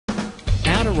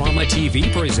Adorama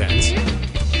TV presents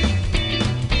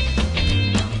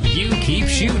You Keep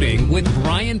Shooting with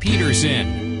Brian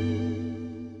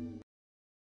Peterson.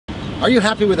 Are you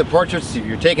happy with the portraits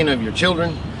you're taking of your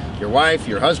children, your wife,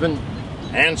 your husband,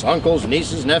 aunts, uncles,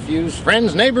 nieces, nephews,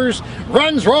 friends, neighbors,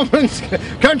 runs, Romans,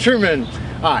 countrymen?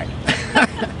 Hi,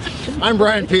 I'm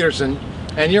Brian Peterson,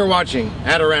 and you're watching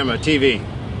Adorama TV.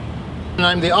 And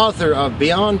I'm the author of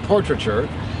Beyond Portraiture,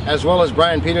 as well as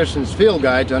Brian Peterson's Field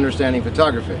Guide to Understanding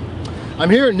Photography. I'm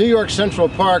here in New York Central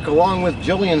Park along with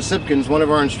Jillian Sipkins, one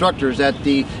of our instructors at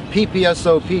the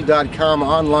ppsop.com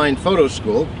online photo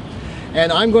school.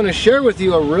 And I'm going to share with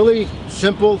you a really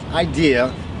simple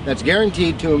idea that's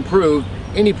guaranteed to improve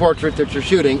any portrait that you're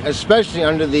shooting, especially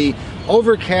under the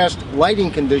overcast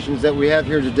lighting conditions that we have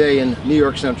here today in New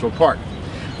York Central Park.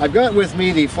 I've got with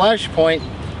me the Flashpoint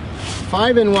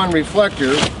 5-in-1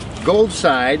 reflector, gold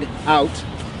side out,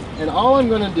 and all I'm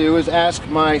going to do is ask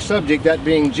my subject, that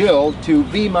being Jill, to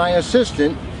be my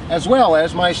assistant as well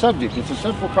as my subject. It's a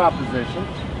simple proposition.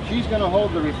 She's going to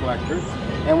hold the reflector,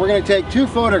 and we're going to take two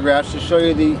photographs to show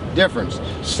you the difference.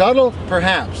 Subtle,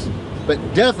 perhaps, but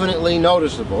definitely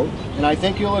noticeable, and I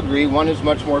think you'll agree one is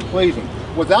much more pleasing.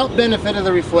 Without benefit of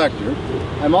the reflector,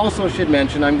 I also should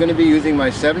mention I'm going to be using my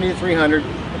 70-300,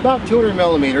 about 200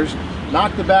 millimeters,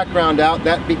 knock the background out.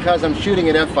 That because I'm shooting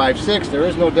at f5.6, there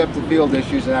is no depth of field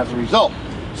issues as a result.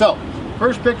 So,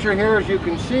 first picture here, as you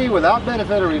can see, without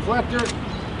benefit of reflector,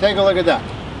 take a look at that.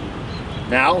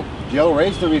 Now, Jill,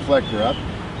 raise the reflector up.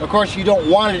 Of course, you don't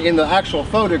want it in the actual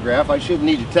photograph. I shouldn't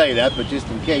need to tell you that, but just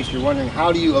in case you're wondering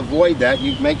how do you avoid that,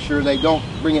 you make sure they don't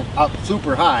bring it up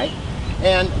super high.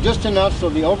 And just enough so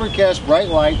the overcast bright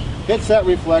light hits that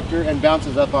reflector and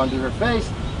bounces up onto her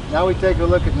face. Now we take a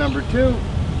look at number two.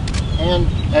 And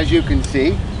as you can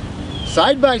see,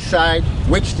 side by side,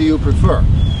 which do you prefer?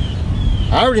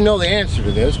 I already know the answer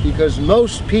to this because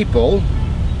most people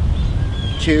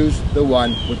choose the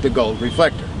one with the gold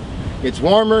reflector. It's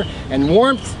warmer, and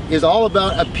warmth is all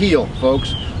about appeal,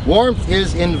 folks. Warmth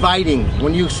is inviting.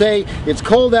 When you say it's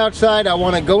cold outside, I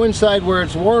want to go inside where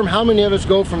it's warm, how many of us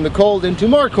go from the cold into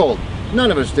more cold? None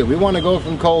of us do. We want to go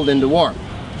from cold into warm.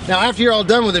 Now, after you're all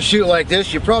done with a shoot like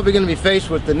this, you're probably going to be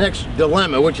faced with the next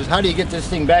dilemma, which is how do you get this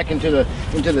thing back into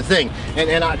the thing?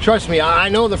 And trust me, I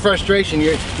know the frustration.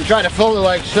 You try to fold it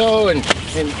like so, and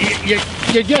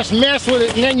you just mess with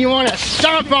it, and then you want to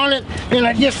stomp on it,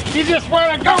 and you just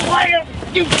want to go right,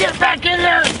 you get back in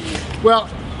there. Well,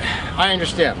 I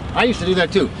understand. I used to do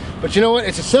that too. But you know what?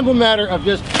 It's a simple matter of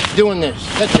just doing this.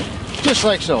 That's it. Just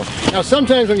like so. Now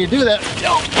sometimes when you do that,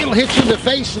 it'll hit you in the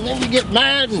face and then you get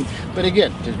mad. But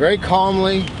again, just very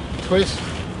calmly twist.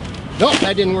 Nope,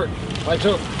 that didn't work. Like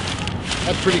so.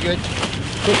 That's pretty good.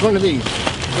 Take one of these.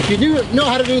 If you do know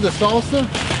how to do the salsa,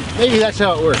 maybe that's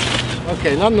how it works.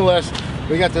 Okay, nonetheless,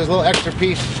 we got this little extra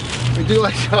piece. We do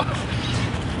like so.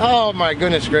 Oh my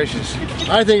goodness gracious.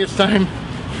 I think it's time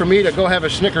for me to go have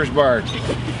a Snickers bar.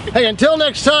 Hey, until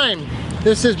next time,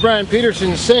 this is Brian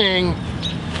Peterson saying,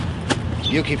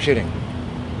 you keep shooting.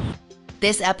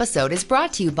 This episode is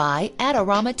brought to you by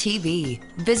Adorama TV.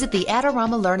 Visit the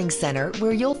Adorama Learning Center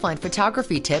where you'll find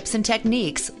photography tips and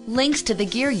techniques, links to the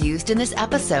gear used in this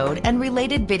episode, and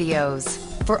related videos.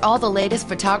 For all the latest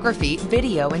photography,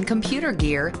 video, and computer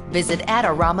gear, visit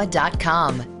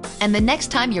Adorama.com. And the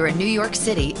next time you're in New York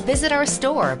City, visit our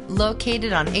store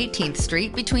located on 18th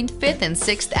Street between 5th and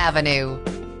 6th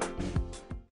Avenue.